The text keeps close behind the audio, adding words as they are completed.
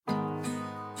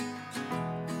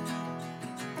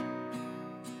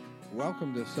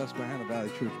welcome to Susquehanna Valley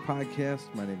Church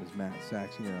Podcast. My name is Matt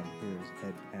Saxon, and I'm here as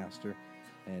head pastor.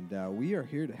 And we are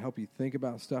here to help you think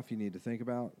about stuff you need to think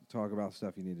about, talk about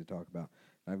stuff you need to talk about.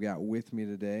 And I've got with me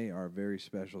today our very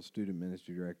special student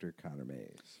ministry director, Connor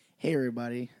Mays. Hey,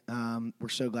 everybody. We're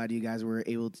so glad you guys were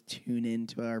able to tune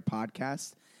into our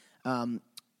podcast.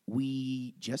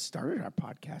 We just started our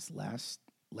podcast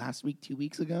last week, 2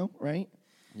 weeks ago, right?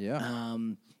 Yeah.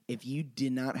 If you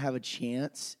did not have a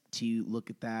chance to look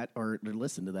at that or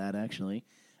listen to that, actually,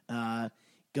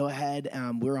 go ahead.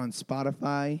 We're on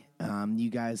Spotify. You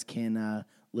guys can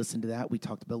listen to that. We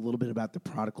talked a little bit about the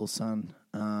prodigal son.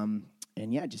 And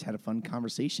yeah, just had a fun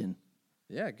conversation.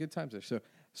 Yeah, good times there.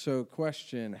 So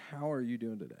question, how are you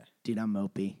doing today? Dude, I'm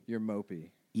mopey. You're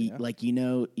mopey. Like, you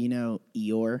know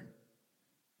Eeyore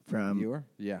from Eeyore?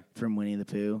 Yeah. from Winnie the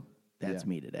Pooh? That's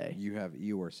me today. You have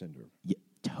Eeyore syndrome. Yeah,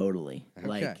 totally.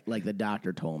 Okay. Like the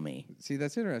doctor told me. See,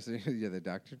 that's interesting. Yeah, the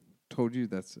doctor told you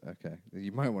that's okay.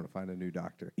 You might want to find a new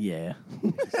doctor. Yeah.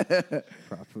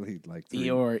 Probably like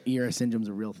Eeyore syndrome's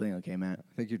a real thing, okay, Matt?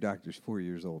 I think your doctor's 4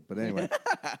 years old. But anyway.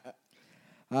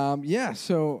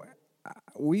 So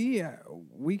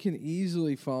we can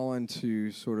easily fall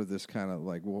into sort of this kind of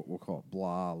like what we'll call it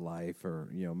blah life or,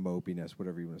 mopiness,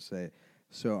 whatever you want to say.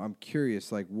 So I'm curious,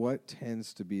 like, what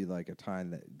tends to be like a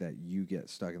time that you get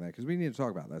stuck in that? Because we need to talk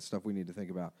about that stuff. We need to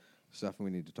think about stuff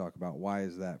we need to talk about. Why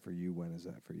is that for you? When is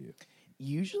that for you?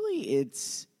 Usually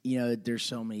it's, there's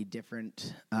so many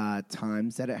different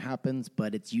times that it happens,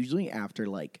 but it's usually after,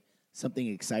 like, something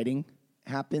exciting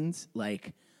happens,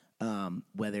 like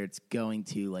whether it's going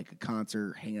to, like, a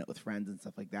concert, hanging out with friends and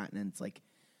stuff like that, and then it's, like,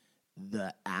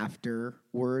 the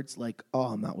afterwards, like, oh,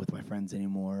 I'm not with my friends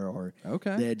anymore, or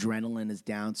the adrenaline is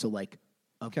down. So, like,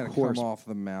 of kind of course, come off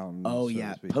the mountain. Oh,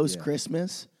 yeah. Post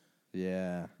Christmas,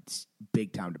 it's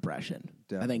big time depression.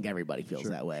 Definitely. I think everybody feels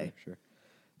that way. Sure.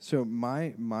 So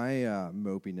my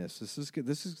mopiness. This is good.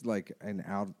 This is like an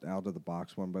out of the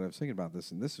box one, but I was thinking about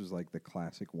this, and this was like the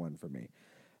classic one for me.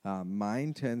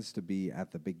 Mine tends to be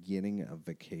at the beginning of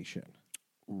vacation.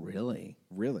 Really,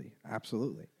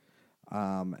 absolutely.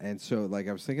 And so, like,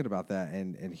 I was thinking about that,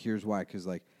 and here's why. Because,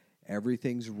 like,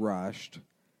 everything's rushed,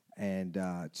 and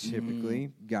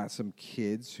typically got some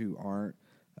kids who aren't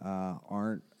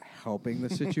helping the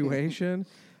situation.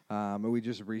 And we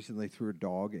just recently threw a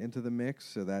dog into the mix,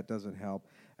 so that doesn't help.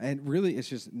 And really, it's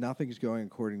just nothing's going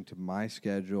according to my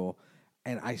schedule,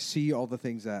 and I see all the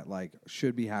things that, like,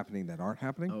 should be happening that aren't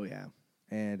happening. Oh, yeah.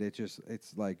 And it's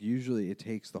like usually it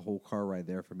takes the whole car ride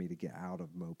there for me to get out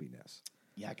of mopiness.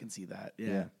 Yeah, I can see that.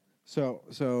 Yeah. So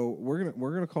we're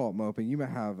gonna call it moping. You might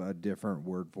have a different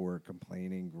word for it: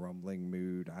 complaining, grumbling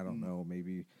mood. I don't know.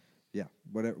 Maybe,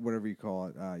 whatever you call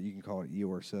it. You can call it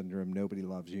Eeyore syndrome. Nobody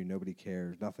loves you. Nobody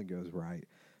cares. Nothing goes right.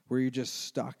 Where you're just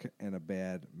stuck in a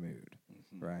bad mood,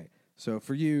 right? So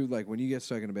for you, like when you get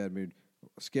stuck in a bad mood,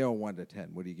 scale 1 to 10,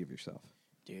 what do you give yourself?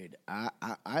 Dude,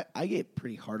 I get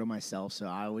pretty hard on myself, so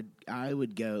I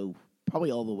would go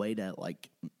probably all the way to like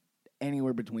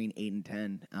anywhere between 8 and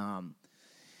 10.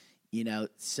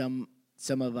 Some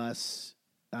of us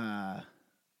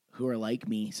who are like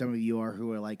me, some of you are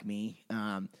who are like me.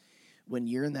 When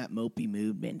you're in that mopey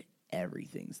mood, man,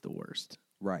 everything's the worst.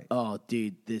 Right. Oh,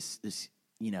 dude, this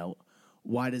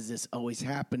why does this always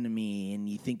happen to me? And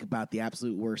you think about the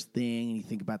absolute worst thing, and you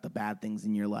think about the bad things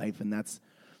in your life, and that's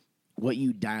what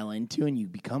you dial into, and you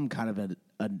become kind of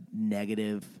a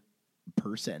negative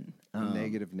person.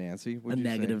 Negative Nancy? A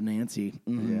negative Nancy.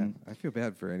 Mm-hmm. Yeah. I feel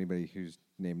bad for anybody who's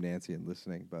named Nancy and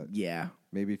listening, but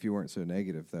maybe if you weren't so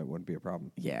negative, that wouldn't be a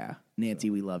problem. Yeah.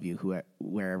 Nancy, we love you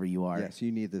wherever you are. Yes,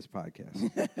 you need this podcast.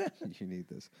 You need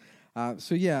this.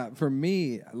 For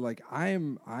me, like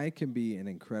I can be an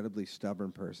incredibly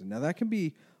stubborn person. Now, that can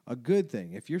be a good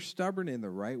thing. If you're stubborn in the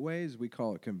right ways, we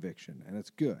call it conviction, and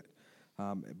it's good.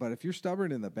 But if you're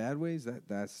stubborn in the bad ways,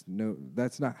 that's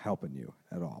not helping you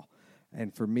at all.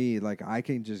 And for me, like I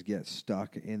can just get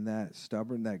stuck in that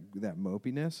stubborn, that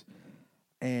mopiness.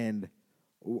 And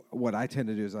what I tend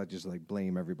to do is I just like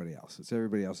blame everybody else. It's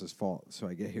everybody else's fault. So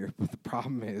I get here. But the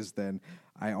problem is then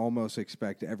I almost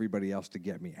expect everybody else to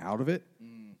get me out of it.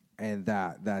 And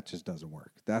that just doesn't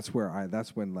work. That's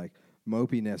when like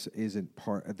mopiness isn't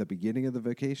part at the beginning of the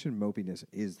vacation. Mopiness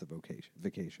is the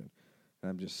vacation. And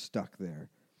I'm just stuck there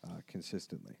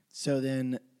consistently. So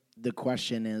then the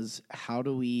question is, what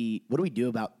do we do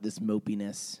about this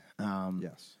mopiness?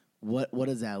 Yes. What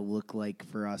does that look like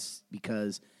for us?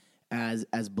 Because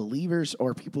as believers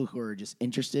or people who are just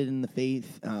interested in the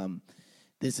faith,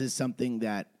 this is something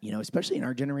that, especially in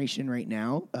our generation right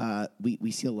now,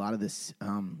 we see a lot of this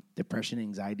depression,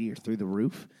 anxiety are through the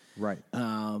roof. Right.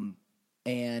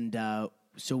 And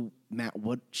so Matt,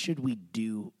 what should we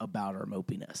do about our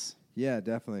mopiness? Yeah,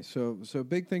 definitely. So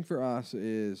big thing for us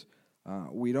is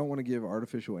we don't want to give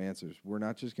artificial answers. We're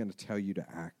not just going to tell you to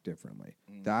act differently.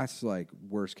 That's like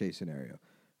worst case scenario,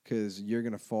 because you're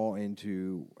going to fall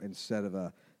into, instead of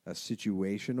a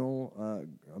situational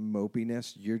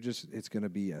mopiness, it's going to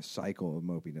be a cycle of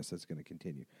mopiness that's going to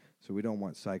continue. So we don't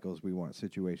want cycles. We want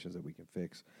situations that we can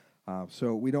fix.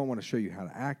 So we don't want to show you how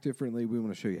to act differently. We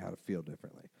want to show you how to feel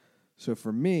differently. So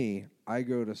for me, I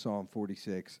go to Psalm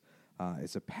 46.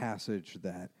 It's a passage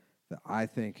that I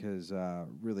think has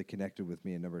really connected with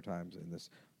me a number of times. And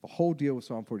the whole deal with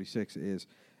Psalm 46 is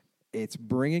it's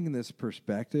bringing this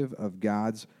perspective of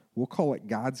we'll call it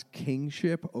God's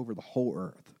kingship over the whole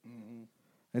earth. Mm-hmm.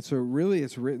 And so really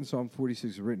Psalm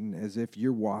 46 is written as if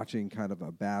you're watching kind of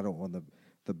a battle on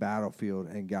the battlefield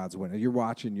and God's winning. You're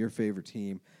watching your favorite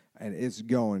team and it's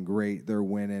going great. They're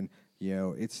winning.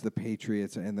 It's the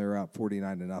Patriots and they're up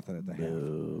 49-0 at the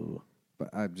half. But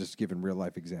I'm just giving real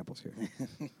life examples here.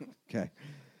 Okay.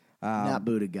 Not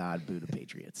boo to God, boo to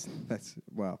Patriots.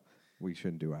 We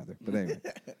shouldn't do either. But anyway,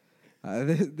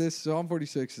 this Psalm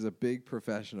 46 is a big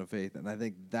profession of faith, and I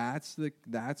think that's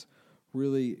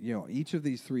really, each of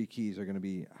these three keys are going to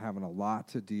be having a lot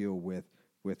to deal with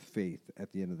faith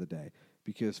at the end of the day,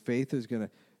 because faith is going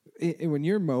to, when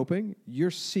you're moping,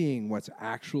 you're seeing what's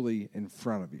actually in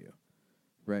front of you,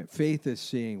 right? Faith is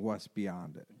seeing what's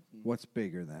beyond it. What's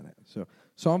bigger than it? So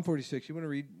Psalm 46, you want to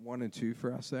read 1 and 2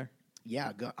 for us there?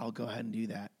 Yeah, I'll go ahead and do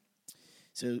that.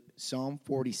 So Psalm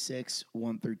 46,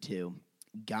 1 through 2.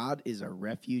 God is our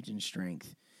refuge and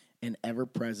strength, an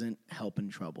ever-present help in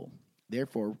trouble.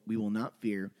 Therefore, we will not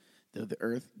fear, though the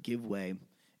earth give way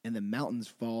and the mountains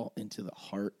fall into the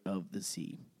heart of the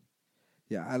sea.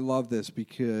 Yeah, I love this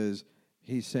because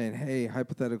he's saying, hey,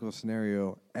 hypothetical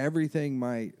scenario, everything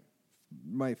might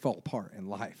fall apart in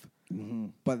life. Mm-hmm.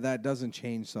 But that doesn't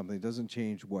change something. It doesn't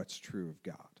change what's true of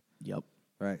God. Yep.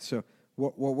 Right. So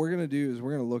what we're going to do is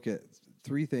we're going to look at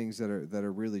three things that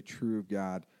are really true of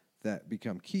God that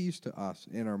become keys to us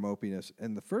in our mopiness.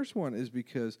 And the first one is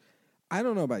because I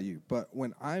don't know about you, but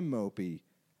when I'm mopey,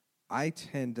 I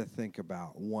tend to think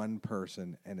about one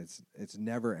person, and it's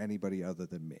never anybody other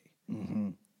than me. Mm-hmm.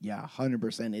 Yeah,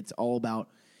 100%. It's all about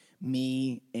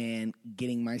me and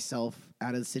getting myself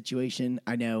out of the situation.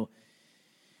 I know.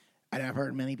 And I've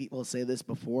heard many people say this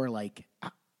before, like,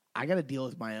 I got to deal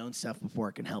with my own stuff before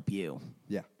I can help you.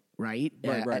 Yeah. Right?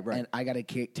 Right. And I got to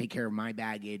take care of my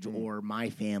baggage or my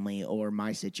family or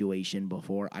my situation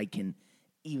before I can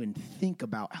even think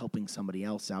about helping somebody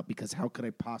else out, because how could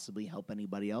I possibly help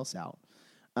anybody else out?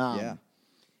 Yeah.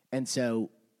 And so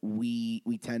we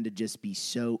tend to just be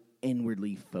so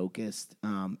inwardly focused,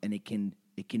 and it can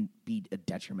be a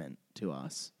detriment to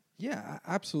us. Yeah,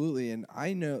 absolutely. And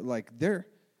I know, like, there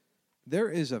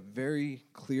is a very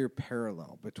clear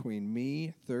parallel between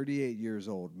me, 38 years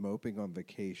old, moping on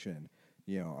vacation,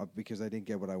 because I didn't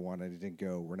get what I wanted. I didn't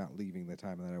go. We're not leaving the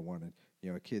time that I wanted.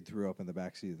 A kid threw up in the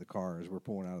backseat of the car as we're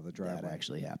pulling out of the driveway. That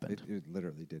actually happened. It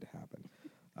literally did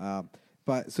happen.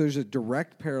 But so there's a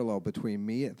direct parallel between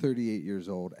me at 38 years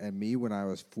old and me when I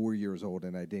was 4 years old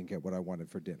and I didn't get what I wanted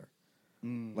for dinner.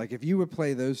 Like, if you would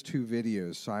play those two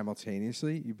videos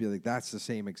simultaneously, you'd be like, that's the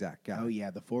same exact guy. Oh,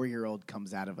 yeah. The 4-year-old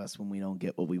comes out of us when we don't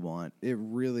get what we want. It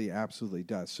really absolutely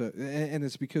does. So, and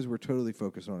it's because we're totally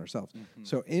focused on ourselves. Mm-hmm.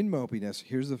 So in mopiness,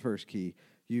 here's the first key.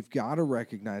 You've got to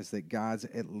recognize that God's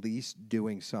at least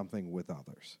doing something with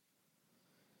others.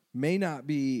 May not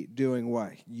be doing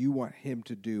what you want him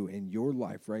to do in your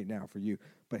life right now for you,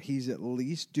 but he's at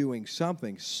least doing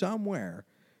something somewhere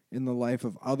in the life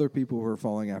of other people who are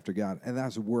following after God, and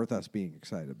that's worth us being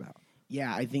excited about.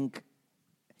 Yeah, I think,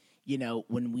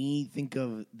 when we think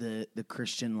of the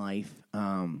Christian life,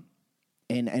 and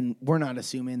we're not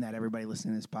assuming that everybody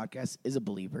listening to this podcast is a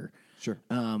believer. Sure.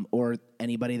 Or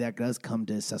anybody that does come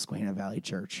to Susquehanna Valley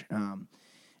Church.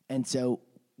 And so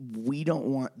we don't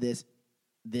want this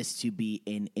to be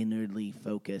an inwardly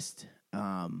focused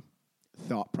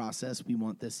thought process. We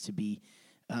want this to be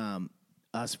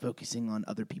us focusing on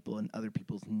other people and other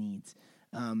people's needs.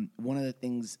 One of the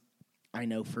things I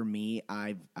know for me,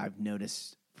 I've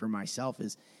noticed for myself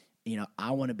is,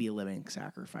 I want to be a living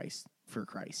sacrifice for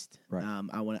Christ. Right.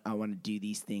 I want to do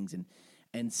these things,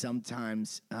 and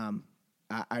sometimes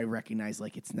I recognize,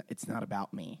 like, it's not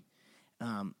about me.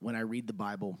 When I read the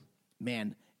Bible,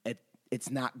 man, it's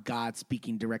not God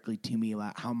speaking directly to me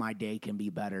about how my day can be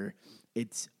better.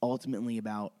 It's ultimately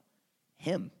about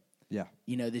Him. Yeah.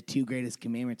 The two greatest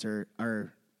commandments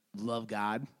are love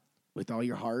God with all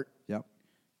your heart. Yep.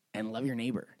 And love your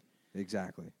neighbor.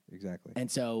 Exactly.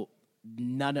 And so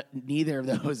neither of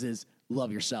those is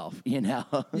love yourself, you know?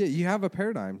 Yeah, you have a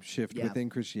paradigm shift Yeah. within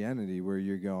Christianity where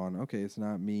you're going, okay, it's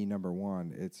not me number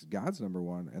one, it's God's number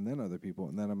one, and then other people,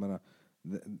 and then I'm gonna,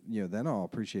 then I'll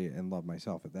appreciate and love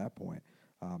myself at that point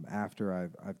after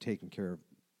I've taken care of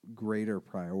greater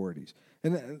priorities.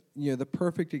 And the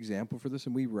perfect example for this,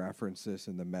 and we referenced this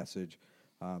in the message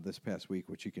this past week,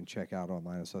 which you can check out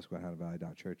online at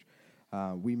SusquehannaValley.church.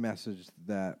 We messaged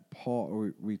that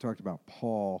we talked about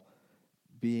Paul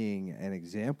being an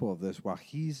example of this while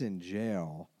he's in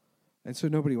jail. And so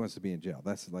nobody wants to be in jail.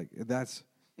 That's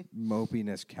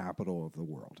mopiness capital of the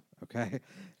world, okay?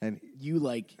 And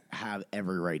You have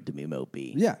every right to be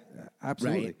mopey. yeah,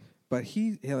 absolutely. Right. But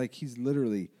he's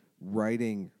literally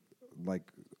writing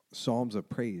psalms of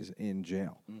praise in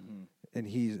jail. Mm-hmm. And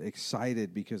he's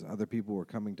excited because other people were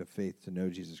coming to faith to know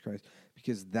Jesus Christ,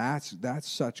 because that's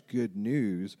such good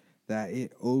news that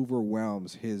it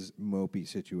overwhelms his mopey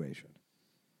situation.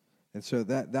 And so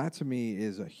that to me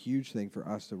is a huge thing for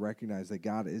us to recognize that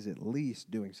God is at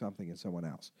least doing something in someone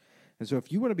else. And so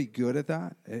if you want to be good at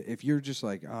that, if you're just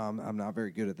I'm not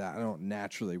very good at that, I don't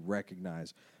naturally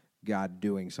recognize God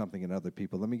doing something in other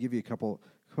people. Let me give you a couple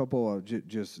of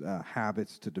just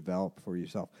habits to develop for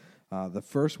yourself. The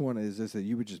first one is this, that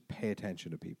you would just pay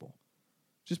attention to people.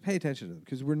 Just pay attention to them,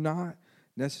 because we're not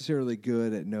necessarily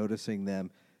good at noticing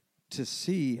them to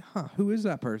see, who is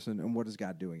that person and what is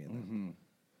God doing in them? Mm-hmm.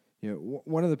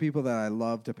 One of the people that I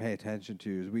love to pay attention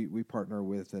to is we partner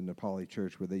with the Nepali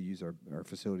church where they use our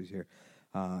facilities here.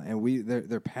 And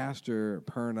their pastor,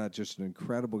 Purna, just an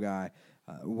incredible guy.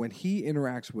 When he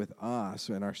interacts with us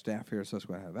and our staff here at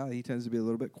Susquehanna Valley, he tends to be a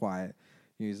little bit quiet.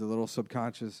 He's a little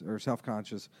subconscious or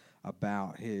self-conscious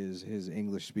about his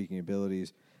English speaking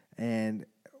abilities. And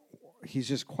he's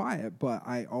just quiet, but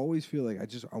I always feel like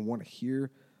I want to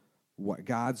hear what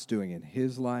God's doing in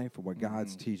his life, what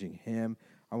God's teaching him.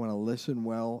 I want to listen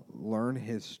well, learn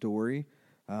his story,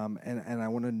 and I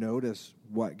want to notice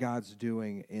what God's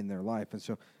doing in their life. And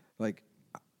so,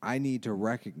 I need to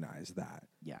recognize that.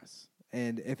 Yes.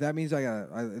 And if that means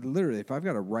if I've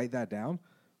got to write that down,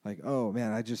 oh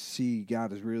man, I just see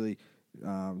God is really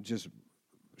just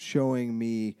showing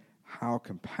me how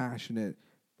compassionate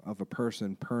of a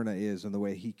person Purna is and the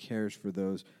way he cares for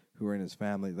those who are in his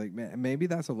family. Man, maybe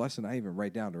that's a lesson I even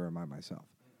write down to remind myself.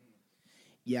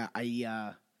 Yeah,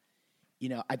 I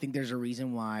think there's a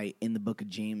reason why in the book of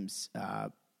James,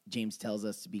 James tells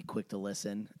us to be quick to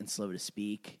listen and slow to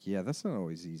speak. Yeah, that's not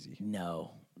always easy.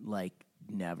 No,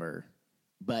 never.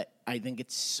 But I think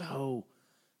it's so,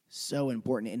 so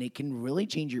important, and it can really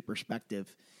change your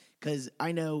perspective, because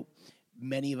I know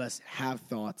many of us have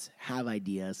thoughts, have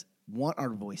ideas, want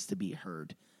our voice to be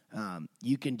heard.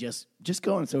 You can just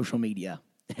go on social media.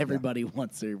 Everybody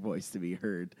wants their voice to be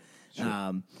heard.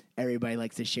 Sure. Everybody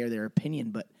likes to share their opinion,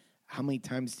 but how many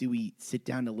times do we sit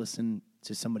down to listen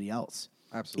to somebody else?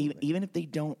 Absolutely. Even if they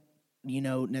don't,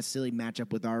 necessarily match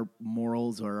up with our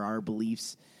morals or our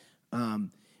beliefs.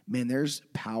 Man, there's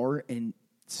power in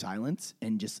silence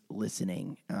and just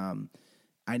listening.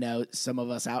 I know some of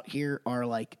us out here are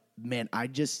man, I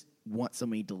just want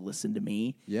somebody to listen to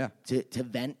me. Yeah. To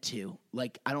vent to.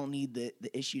 I don't need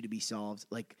the issue to be solved.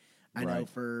 I know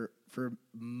for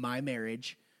my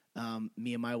marriage,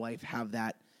 me and my wife have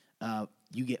that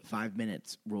you get 5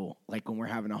 minutes rule. When we're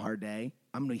having a hard day,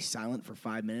 I'm going to be silent for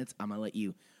 5 minutes. I'm going to let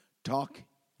you talk,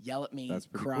 yell at me,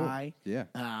 cry, cool.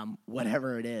 Yeah.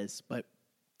 Whatever it is. But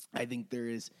I think there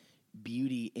is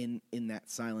beauty in that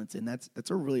silence, and that's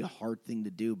a really hard thing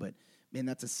to do. But man,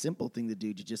 that's a simple thing to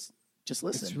do, to just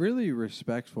listen. It's really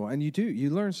respectful, and you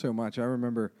learn so much. I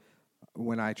remember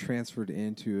when I transferred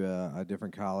into a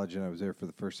different college, and I was there for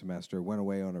the first semester, went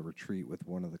away on a retreat with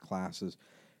one of the classes,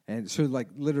 and so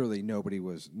literally nobody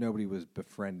was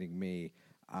befriending me.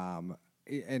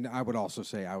 And I would also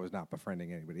say I was not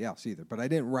befriending anybody else either, but I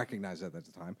didn't recognize that at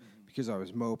the time because I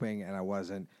was moping and I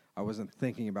wasn't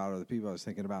thinking about other people. I was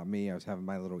thinking about me. I was having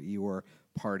my little Eeyore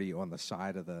party on the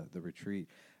side of the retreat.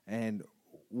 And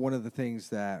one of the things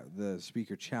that the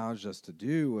speaker challenged us to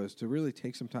do was to really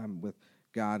take some time with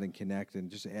God and connect and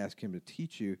just ask him to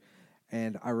teach you.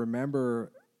 And I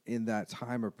remember in that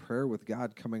time of prayer with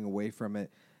God coming away from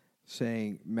it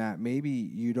saying, Matt, maybe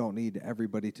you don't need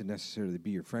everybody to necessarily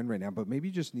be your friend right now, but maybe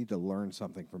you just need to learn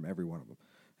something from every one of them.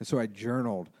 And so I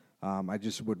journaled. I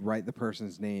just would write the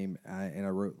person's name, and I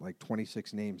wrote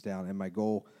 26 names down, and my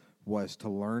goal was to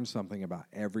learn something about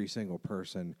every single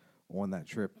person on that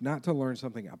trip. Not to learn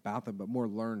something about them, but more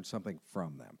learn something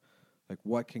from them.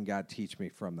 What can God teach me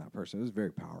from that person? It was a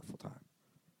very powerful time.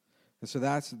 And so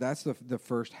that's the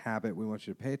first habit. We want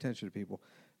you to pay attention to people.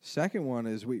 Second one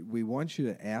is we want you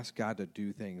to ask God to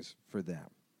do things for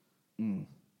them.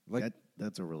 Like,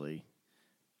 That's a really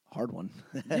hard one.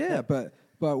 yeah, but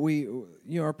we,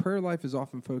 our prayer life is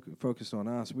often focused on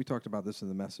us. We talked about this in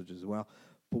the message as well.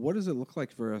 But what does it look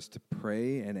like for us to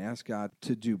pray and ask God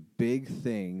to do big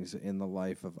things in the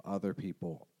life of other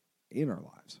people in our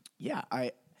lives? Yeah,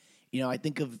 I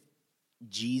think of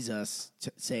Jesus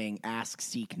saying, "Ask,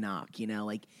 seek, knock."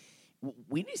 Like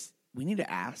we need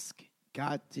to ask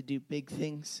God to do big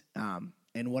things.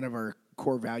 And one of our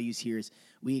core values here is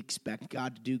we expect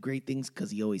God to do great things because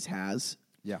He always has.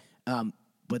 Yeah.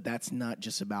 But that's not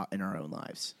just about in our own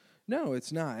lives. No,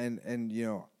 it's not. And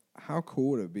how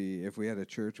cool would it be if we had a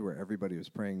church where everybody was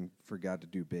praying for God to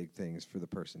do big things for the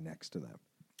person next to them?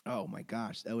 Oh my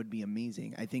gosh, that would be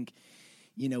amazing. I think,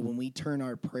 when we turn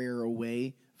our prayer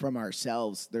away from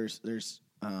ourselves, there's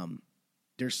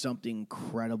something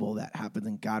incredible that happens,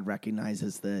 and God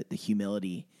recognizes the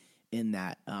humility in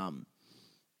that.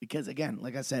 Because again,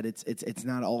 like I said, it's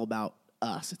not all about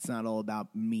us. It's not all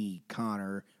about me,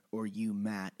 Connor, or you,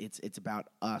 Matt. It's about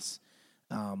us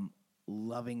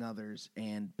loving others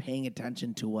and paying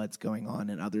attention to what's going on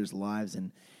in others' lives.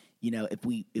 And if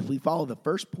we follow the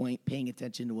first point, paying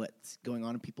attention to what's going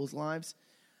on in people's lives,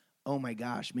 oh my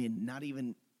gosh, man, not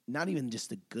even just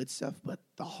the good stuff, but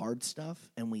the hard stuff,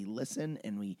 and we listen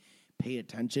and we pay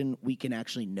attention, we can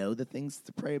actually know the things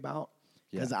to pray about.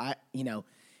 Because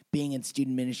being in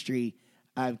student ministry,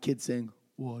 I have kids saying,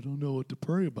 "Well, I don't know what to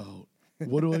pray about.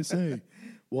 What do I say?"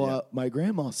 Well, my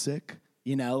grandma's sick.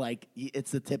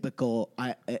 It's the typical,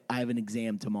 I have an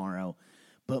exam tomorrow.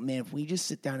 But man, if we just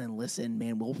sit down and listen,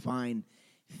 man, we'll find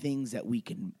things that we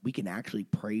can actually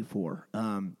pray for.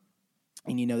 And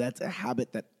that's a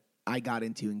habit that I got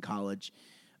into in college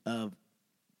of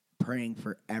praying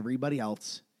for everybody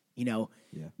else.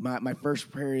 My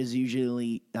first prayer is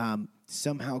usually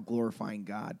somehow glorifying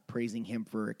God, praising Him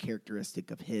for a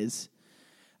characteristic of His,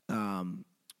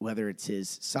 whether it's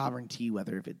His sovereignty,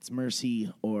 whether if it's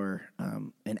mercy or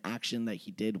an action that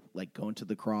He did, like going to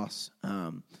the cross.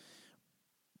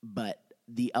 But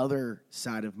the other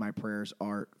side of my prayers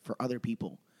are for other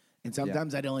people. And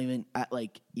sometimes I don't even,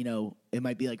 it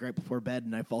might be like right before bed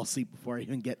and I fall asleep before I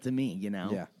even get to me,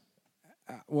 Yeah.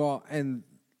 Well, and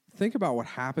think about what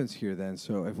happens here then.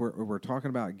 So if we're talking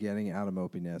about getting out of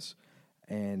mopiness,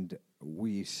 and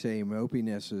we say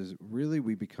mopiness is really,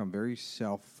 we become very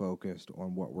self-focused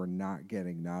on what we're not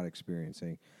getting, not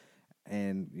experiencing.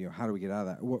 And, how do we get out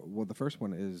of that? Well, the first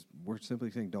one is we're simply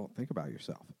saying don't think about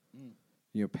yourself.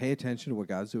 Pay attention to what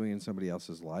God's doing in somebody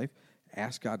else's life.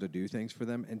 Ask God to do things for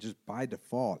them. And just by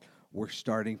default, we're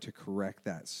starting to correct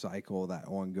that cycle, that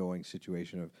ongoing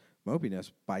situation of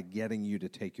mopiness by getting you to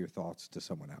take your thoughts to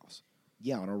someone else.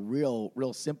 Yeah, on a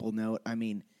real simple note, I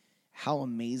mean, how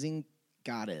amazing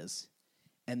God is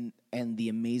and the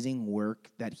amazing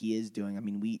work that He is doing. I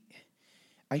mean,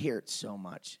 I hear it so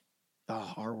much.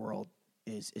 Oh, our world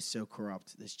is so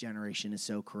corrupt. This generation is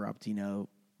so corrupt,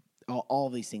 all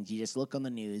these things. You just look on the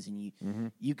news and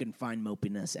you can find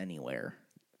mopiness anywhere.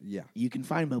 Yeah. You can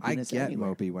find mopiness anywhere. I get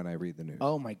anywhere. mopey when I read the news.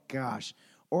 Oh, my gosh.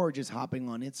 Or just hopping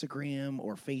on Instagram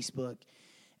or Facebook,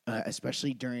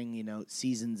 especially during,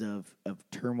 seasons of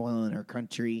turmoil in our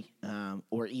country,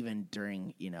 or even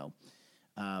during,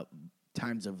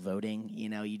 times of voting.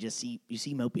 You just see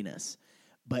mopiness.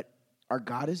 But our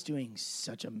God is doing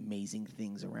such amazing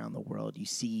things around the world. You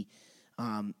see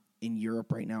in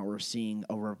Europe right now, we're seeing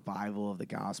a revival of the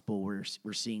gospel.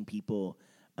 We're seeing people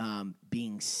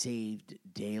being saved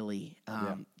daily.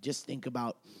 Just think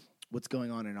about what's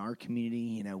going on in our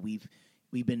community.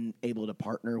 We've been able to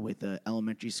partner with an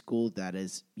elementary school that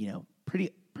is,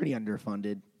 pretty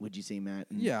underfunded. Would you say, Matt?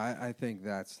 Yeah, I think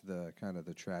that's the kind of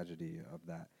the tragedy of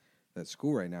that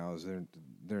school right now is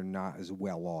they're not as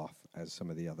well off as some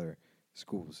of the other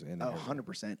schools in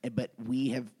 100%. But we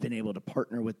have been able to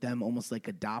partner with them, almost like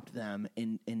adopt them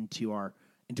into our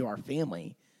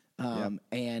family.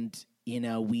 And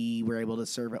we were able to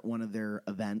serve at one of their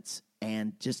events,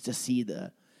 and just to see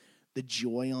the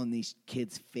joy on these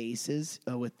kids' faces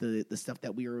with the stuff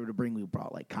that we were able to bring. We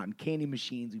brought like cotton candy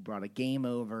machines. We brought a game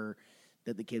over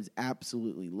that the kids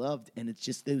absolutely loved. And it's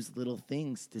just those little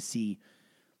things to see,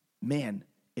 man,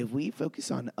 if we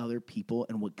focus on other people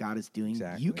and what God is doing,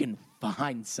 Exactly. You can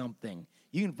find something.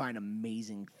 You can find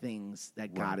amazing things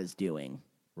that God is doing.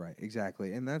 Right,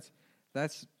 exactly. And that's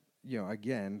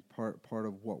again, part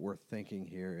of what we're thinking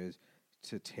here is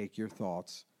to take your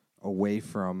thoughts away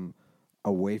from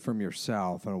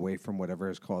yourself and away from whatever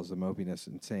has caused the mopiness,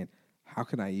 and saying, how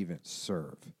can I even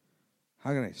serve?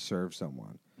 How can I serve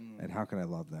someone? And how can I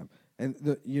love them? And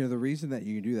the reason that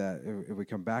you can do that, if we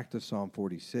come back to Psalm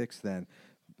 46, then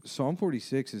Psalm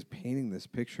 46 is painting this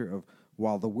picture of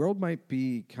while the world might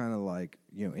be kind of like,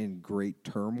 in great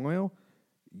turmoil,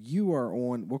 you are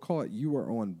on, we'll call it, you are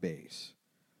on base.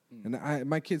 And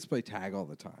my kids play tag all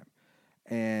the time.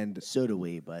 And So do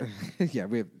we, but yeah,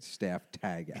 we have staff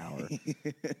tag hour.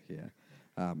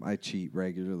 Yeah. I cheat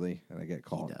regularly and I get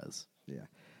called. he does.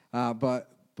 Yeah. But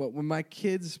when my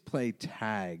kids play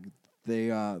tag, they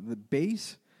the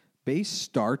base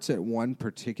starts at one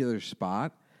particular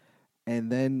spot,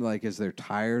 and then like as they're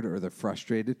tired or they're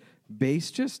frustrated,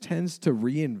 base just tends to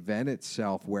reinvent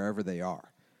itself wherever they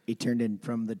are. It turned in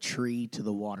from the tree to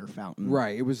the water fountain.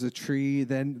 Right. It was the tree,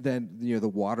 then the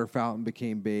water fountain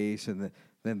became base, and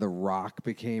then the rock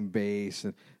became base,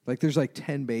 and like there's like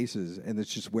 10 bases, and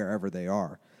it's just wherever they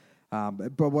are.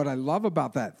 But what I love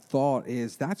about that thought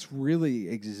is that's really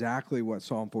exactly what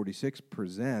Psalm 46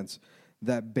 presents,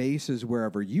 that base is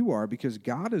wherever you are because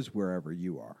God is wherever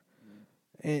you are.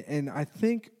 And I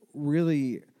think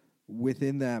really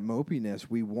within that mopiness,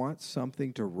 we want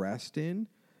something to rest in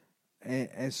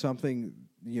as something,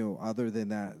 other than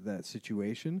that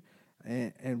situation.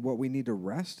 And what we need to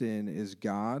rest in is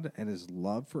God and his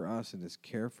love for us and his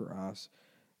care for us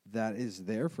that is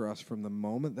there for us from the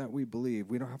moment that we believe.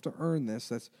 We don't have to earn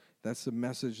this. That's the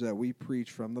message that we preach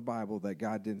from the Bible, that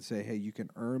God didn't say, hey, you can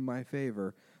earn my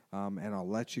favor, and I'll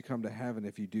let you come to heaven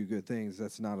if you do good things.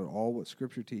 That's not at all what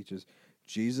Scripture teaches.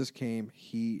 Jesus came.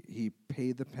 He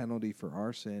paid the penalty for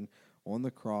our sin on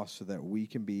the cross so that we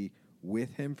can be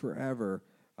with him forever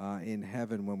in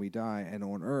heaven when we die. And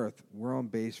on earth, we're on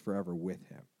base forever with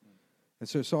him. And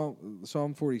so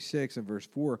Psalm 46 and verse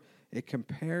 4, it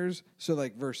compares. So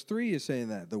like verse 3 is saying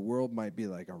that the world might be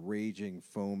like a raging,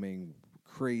 foaming,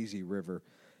 crazy river.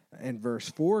 And verse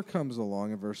 4 comes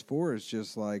along, and verse 4 is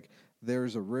just like,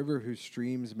 there's a river whose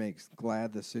streams makes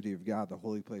glad the city of God, the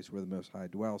holy place where the Most High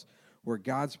dwells, where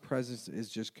God's presence is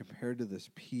just compared to this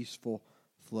peaceful,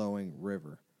 flowing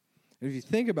river. And if you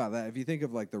think about that, if you think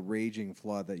of like the raging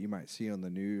flood that you might see on the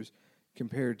news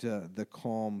compared to the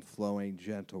calm, flowing,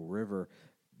 gentle river,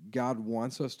 God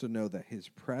wants us to know that his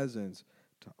presence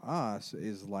to us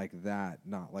is like that,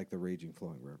 not like the raging,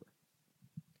 flowing river.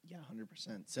 Yeah,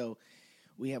 100%. So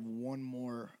we have one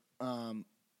more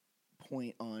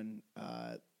point on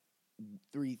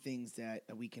three things that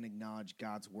we can acknowledge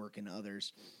God's work in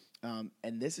others.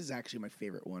 And this is actually my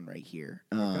favorite one right here.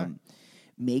 Okay.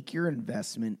 Make your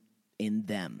investment in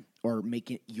them, or make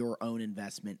it your own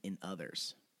investment in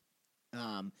others.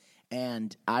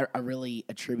 And I really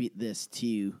attribute this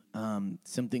to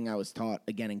something I was taught,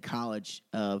 again, in college,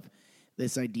 of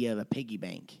this idea of a piggy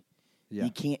bank. Yeah.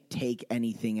 You can't take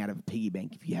anything out of a piggy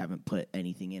bank if you haven't put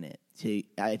anything in it. So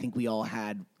I think we all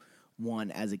had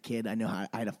one as a kid. I know I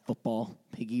had a football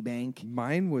piggy bank.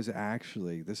 Mine was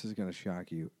actually, this is going to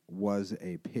shock you, was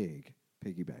a piggy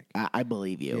bank. I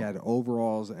believe you. He had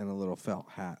overalls and a little felt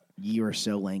hat. You are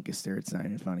so Lancaster, it's not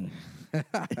even funny.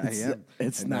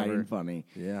 It's not even funny.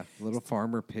 Yeah, little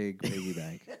farmer piggy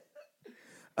bank.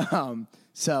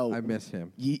 So I miss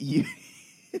him. You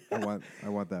I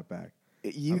want that back.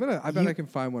 You, I bet I can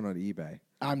find one on eBay.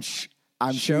 I'm Show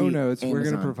sure notes. Amazon. We're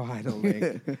going to provide a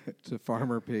link to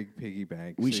Farmer Piggy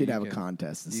Bank. We should have a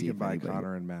contest to see you if can buy anybody...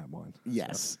 Connor and Matt one.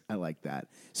 Yes, I like that.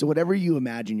 So whatever you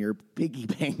imagine your piggy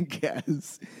bank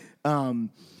as,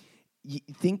 you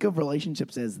think of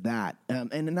relationships as that,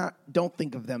 and don't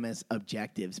think of them as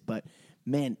objectives. But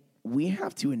man, we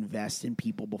have to invest in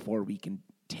people before we can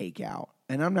take out.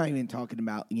 And I'm not even talking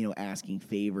about asking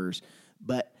favors,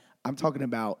 but I'm talking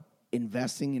about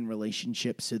investing in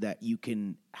relationships so that you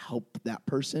can help that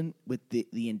person with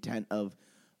the intent of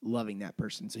loving that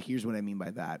person. So here's what I mean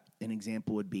by that. An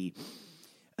example would be,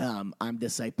 I'm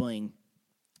discipling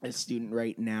a student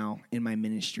right now in my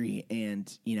ministry,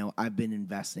 and, I've been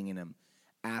investing in him,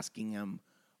 asking him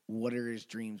what are his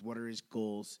dreams, what are his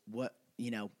goals,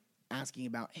 asking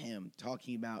about him,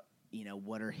 talking about,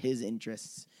 what are his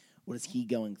interests, what is he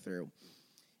going through.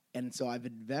 And so I've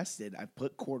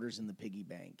put quarters in the piggy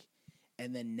bank.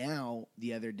 And then now,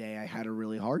 the other day, I had a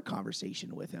really hard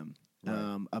conversation with him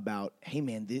about, hey,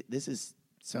 man, this is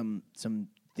some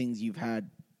things you've had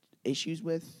issues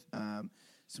with,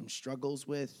 some struggles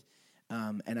with,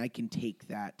 and I can take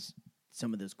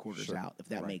some of those quarters out, if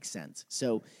that makes sense.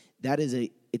 So that is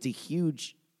it's a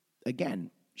huge,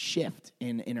 again, shift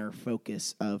in our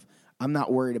focus of, I'm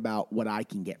not worried about what I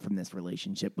can get from this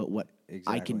relationship, but what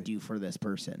I can do for this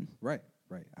person. Right,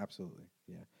 absolutely,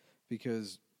 yeah.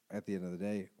 Because at the end of the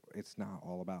day, it's not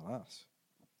all about us.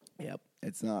 Yep,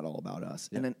 it's not all about us.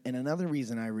 Yep. And another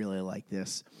reason I really like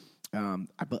this, I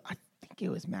think it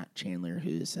was Matt Chandler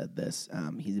who said this.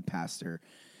 He's a pastor.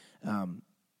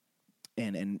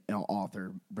 and an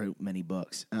author, wrote many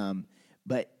books.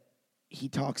 But he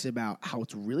talks about how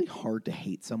it's really hard to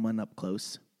hate someone up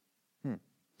close.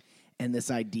 And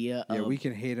this idea Yeah, of we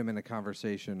can hate them in a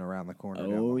conversation around the corner. down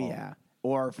the oh hall. yeah,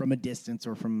 or from a distance,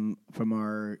 or from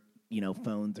our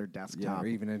phones or Yeah, desktop. or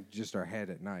even in just our head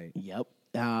at night. Yep.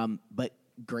 But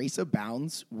grace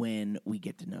abounds when we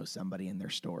get to know somebody and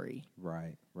their story.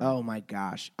 Right. Oh my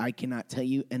gosh, I cannot tell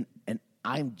you, and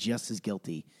I'm just as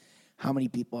guilty. How many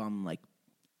people I'm like,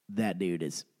 that dude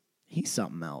he's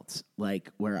something else.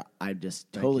 Like where I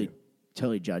just totally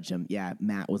judged him. Yeah,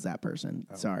 Matt was that person.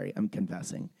 Sorry, I'm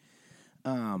confessing.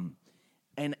 And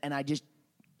I just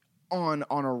on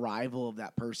arrival of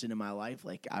that person in my life,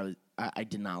 like I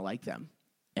did not like them,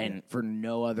 and for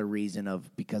no other reason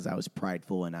because I was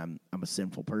prideful and I'm a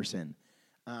sinful person.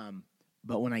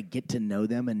 But when I get to know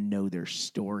them and know their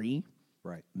story,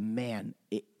 Right. man,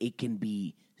 it can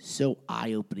be so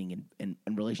eye opening, and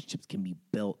relationships can be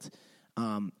built.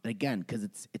 Again, because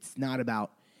it's not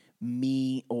about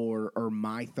me or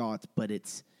my thoughts, but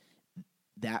it's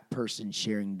that person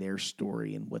sharing their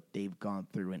story and what they've gone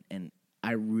through. And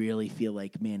I really feel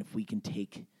like, man, if we can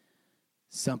take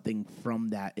something from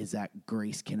that, is that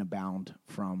grace can abound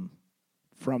from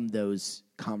those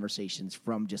conversations,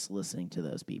 from just listening to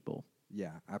those people.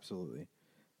 Yeah, absolutely.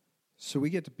 So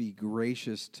we get to be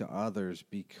gracious to others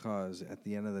because at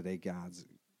the end of the day, God's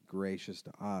gracious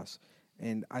to us.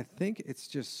 And I think it's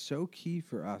just so key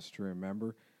for us to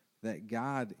remember that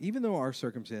God, even though our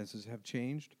circumstances have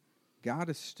changed, God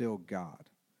is still God.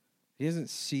 He hasn't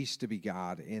ceased to be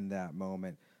God in that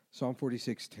moment. Psalm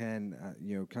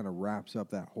 46:10, kind of wraps up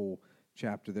that whole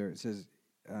chapter there. It says,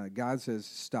 God says,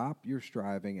 "Stop your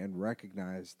striving and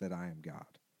recognize that I am God.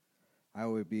 I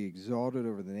will be exalted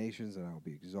over the nations, and I will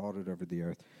be exalted over the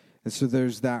earth." And so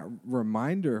there's that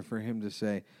reminder for him to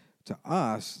say to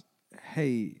us,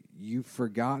 hey, you've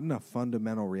forgotten a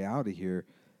fundamental reality here,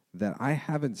 that I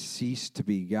haven't ceased to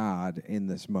be God in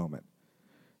this moment.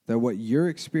 That what you're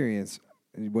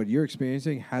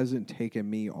experiencing hasn't taken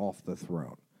me off the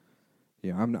throne.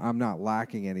 I'm not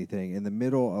lacking anything. In the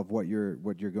middle of what you're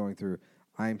going through,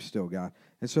 I'm still God.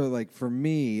 And so, like, for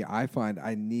me, I find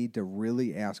I need to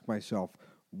really ask myself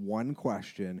one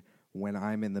question when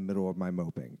I'm in the middle of my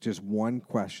moping. Just one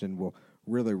question will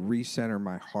really recenter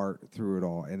my heart through it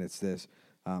all. And it's this: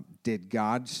 did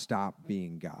God stop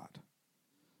being God?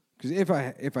 Because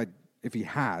if he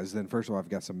has, then first of all, I've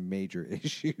got some major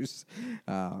issues,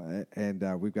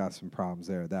 and we've got some problems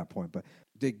there at that point. But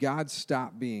did God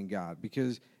stop being God?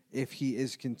 Because if he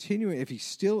is continuing, if he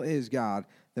still is God,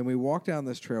 then we walk down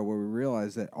this trail where we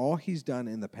realize that all he's done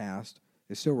in the past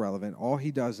is still relevant. All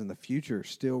he does in the future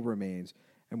still remains.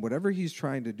 And whatever he's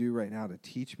trying to do right now to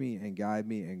teach me and guide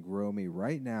me and grow me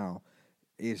right now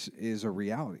is a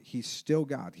reality. He's still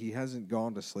God. He hasn't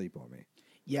gone to sleep on me.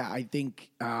 Yeah, I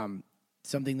think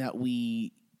something that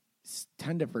we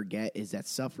tend to forget is that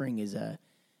suffering is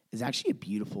actually a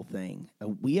beautiful thing.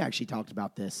 We actually talked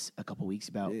about this a couple weeks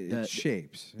ago. It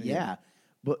shapes. Yeah,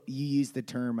 but you used the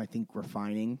term, I think,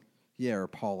 refining. Yeah, or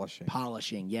polishing.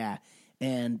 Polishing, yeah.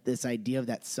 And this idea of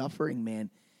that suffering, man,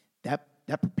 that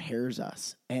prepares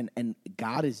us. And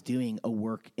God is doing a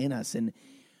work in us. And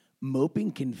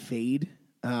moping can fade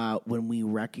when we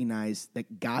recognize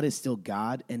that God is still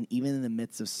God, and even in the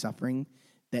midst of suffering,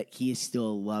 that he is still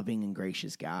a loving and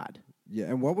gracious God. Yeah,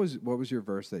 and what was your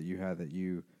verse that you had that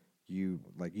you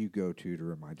go to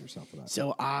remind yourself of that?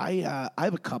 So I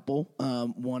have a couple.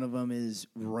 One of them is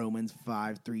Romans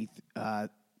 5:3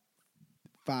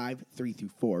 through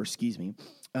 4. Excuse me.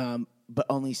 But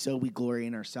only so we glory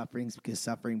in our sufferings, because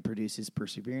suffering produces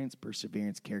perseverance,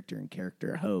 character, and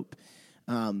character, hope.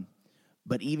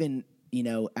 But even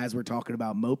as we're talking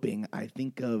about moping, I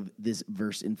think of this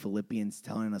verse in Philippians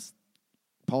telling us,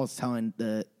 Paul's telling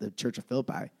the church of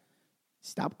Philippi,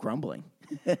 stop grumbling.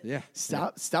 Yeah.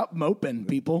 Stop moping,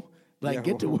 people.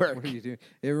 Get to work. What are you doing?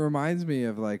 It reminds me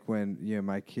of when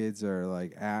my kids are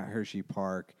at Hershey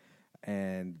Park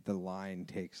and the line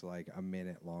takes a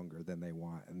minute longer than they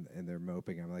want, and they're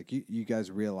moping. I'm like, you guys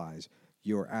realize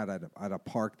you're at a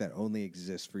park that only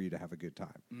exists for you to have a good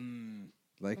time.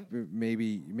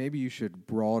 Maybe you should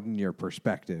broaden your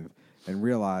perspective and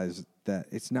realize that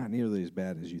it's not nearly as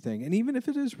bad as you think. And even if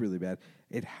it is really bad,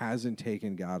 it hasn't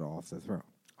taken God off the throne.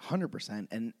 100%.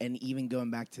 And even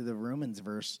going back to the Romans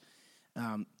verse,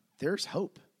 there's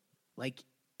hope.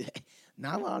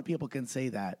 Not a lot of people can say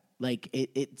that.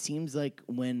 It seems like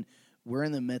when we're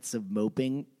in the midst of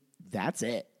moping, that's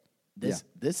it.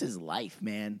 This is life,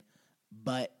 man.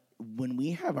 But when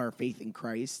we have our faith in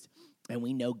Christ and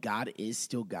we know God is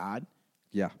still God,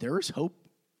 there is hope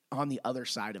on the other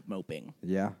side of moping.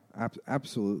 Yeah,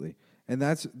 absolutely. And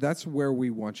that's where we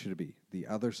want you to be, the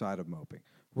other side of moping.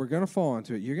 We're going to fall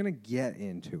into it. You're going to get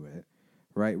into it,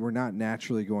 right? We're not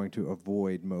naturally going to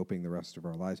avoid moping the rest of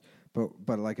our lives.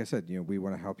 But like I said, we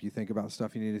want to help you think about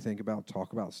stuff you need to think about,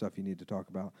 talk about stuff you need to talk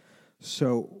about.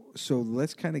 So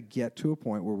let's kind of get to a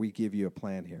point where we give you a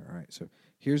plan here. All right. So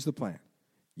here's the plan.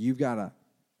 You've got to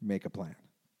make a plan.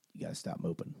 You got to stop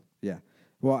moping. Yeah.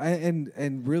 Well,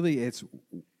 and really, it's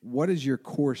what is your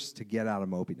course to get out of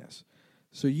mopiness?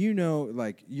 So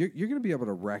like you're going to be able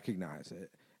to recognize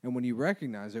it, and when you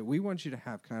recognize it, we want you to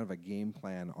have kind of a game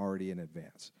plan already in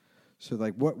advance. So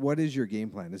like, what is your game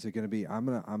plan? Is it going to be I'm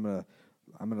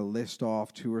gonna list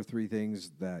off 2 or 3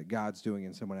 things that God's doing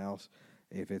in someone else?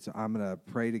 If it's I'm gonna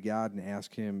pray to God and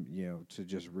ask Him, to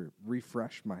just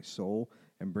refresh my soul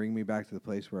and bring me back to the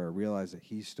place where I realize that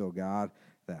He's still God.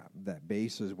 That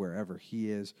base is wherever He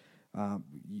is.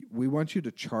 We want you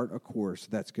to chart a course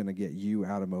that's going to get you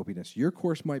out of mopiness. Your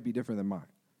course might be different than mine,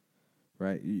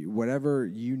 right? Whatever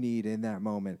you need in that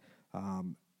moment,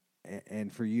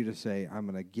 and for you to say, I'm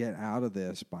going to get out of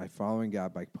this by following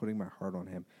God, by putting my heart on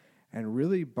Him, and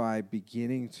really by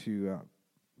beginning to,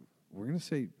 we're going to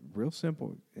say real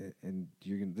simple, and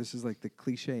this is like the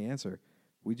cliche answer,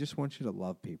 we just want you to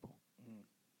love people.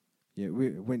 Yeah,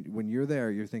 when you're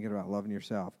there, you're thinking about loving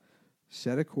yourself.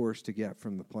 Set a course to get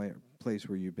from the place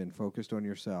where you've been focused on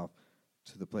yourself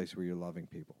to the place where you're loving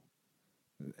people.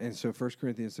 And so 1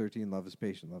 Corinthians 13, love is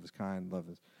patient, love is kind, love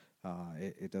is,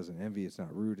 it doesn't envy, it's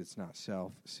not rude, it's not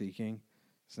self-seeking,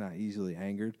 it's not easily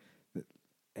angered.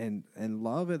 And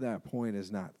love at that point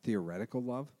is not theoretical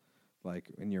love, like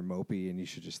when you're mopey and you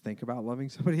should just think about loving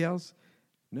somebody else.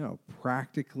 No,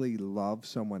 practically love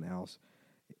someone else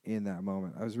in that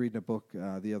moment. I was reading a book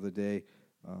the other day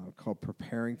called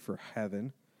Preparing for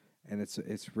Heaven, and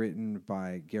it's written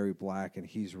by Gary Black, and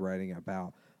he's writing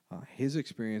about his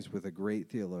experience with a great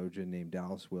theologian named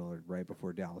Dallas Willard right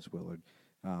before Dallas Willard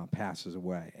passes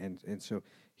away. And so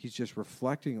he's just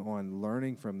reflecting on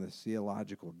learning from this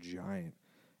theological giant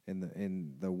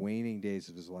in the waning days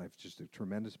of his life. Just a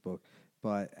tremendous book.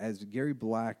 But as Gary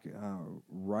Black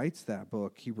writes that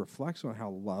book, he reflects on how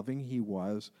loving he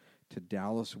was to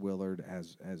Dallas Willard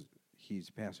as he's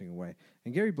passing away.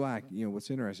 And Gary Black, what's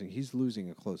interesting, he's losing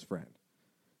a close friend.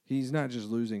 He's not just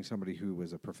losing somebody who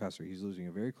was a professor. He's losing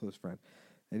a very close friend.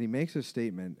 And he makes a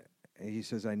statement. He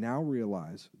says, I now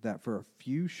realize that for a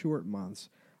few short months,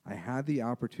 I had the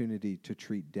opportunity to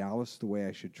treat Dallas the way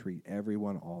I should treat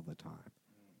everyone all the time.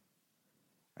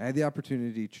 I had the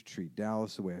opportunity to treat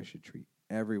Dallas the way I should treat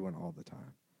everyone all the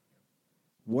time.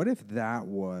 What if that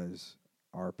was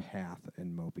our path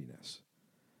in mopiness?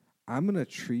 I'm going to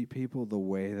treat people the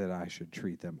way that I should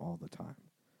treat them all the time.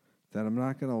 That I'm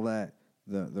not going to let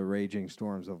the raging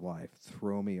storms of life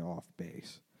throw me off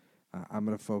base. I'm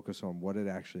going to focus on what it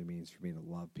actually means for me to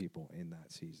love people in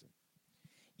that season.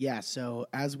 Yeah, so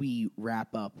as we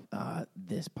wrap up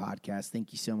this podcast,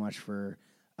 thank you so much for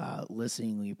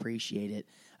listening. We appreciate it.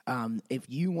 If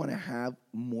you want to have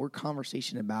more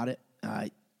conversation about it,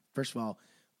 first of all,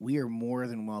 we are more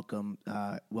than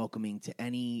welcoming to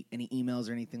any emails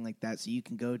or anything like that. So you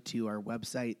can go to our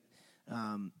website,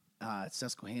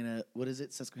 Susquehanna. What is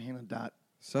it?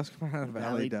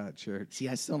 SusquehannaValley.Church. See,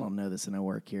 I still don't know this, and I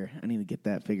work here. I need to get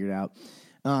that figured out.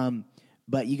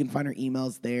 But you can find our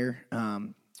emails there.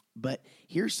 But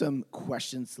here's some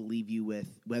questions to leave you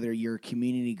with, whether you're a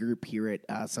community group here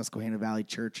at Susquehanna Valley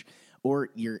Church or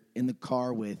you're in the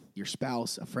car with your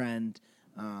spouse, a friend,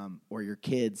 or your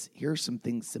kids. Here are some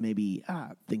things to maybe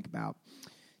think about.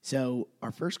 So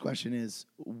our first question is,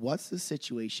 what's the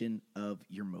situation of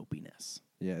your mopiness?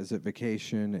 Yeah, is it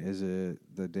vacation? Is it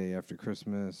the day after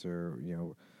Christmas, or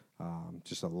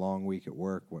just a long week at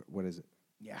work? What is it?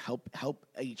 Yeah, help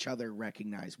each other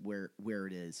recognize where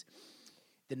it is.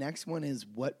 The next one is,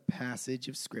 what passage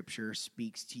of Scripture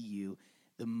speaks to you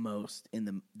the most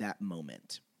in that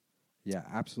moment? Yeah,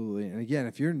 absolutely. And again,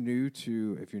 if you're new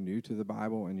to the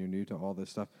Bible and you're new to all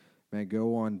this stuff, man,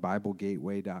 go on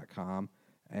BibleGateway.com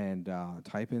and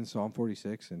type in Psalm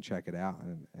 46 and check it out,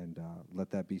 and let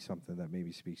that be something that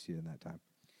maybe speaks to you in that time.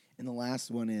 And the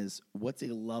last one is, what's a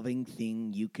loving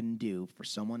thing you can do for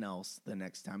someone else the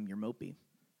next time you're mopey?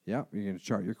 Yeah, you're going to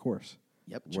chart your course.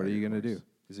 Yep. What are you going to do?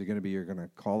 Is it going to be you're going to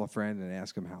call a friend and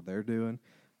ask them how they're doing?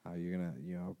 You're going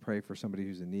to pray for somebody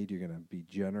who's in need. You're going to be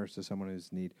generous to someone who's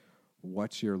in need.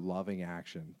 What's your loving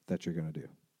action that you're going to do?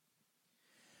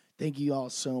 Thank you all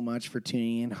so much for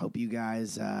tuning in. Hope you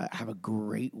guys have a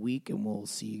great week, and we'll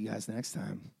see you guys next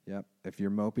time. Yep. If you're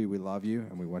mopey, we love you,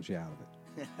 and we want you out of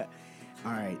it.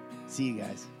 All right. See you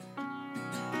guys.